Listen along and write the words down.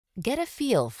Get a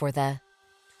feel for the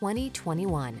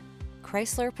 2021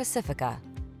 Chrysler Pacifica.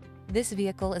 This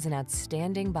vehicle is an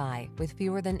outstanding buy with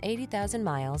fewer than 80,000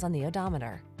 miles on the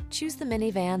odometer. Choose the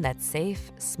minivan that's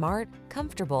safe, smart,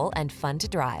 comfortable, and fun to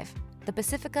drive. The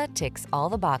Pacifica ticks all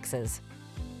the boxes.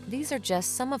 These are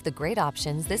just some of the great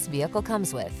options this vehicle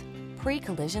comes with: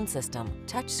 pre-collision system,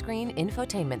 touchscreen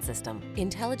infotainment system,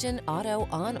 intelligent auto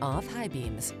on-off high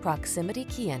beams, proximity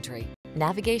key entry,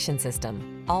 navigation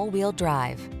system, all-wheel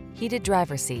drive, heated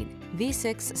driver's seat,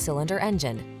 V6 cylinder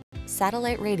engine,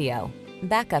 satellite radio,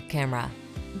 backup camera.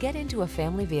 Get into a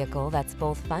family vehicle that's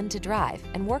both fun to drive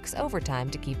and works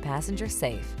overtime to keep passengers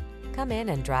safe. Come in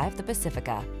and drive the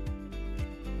Pacifica.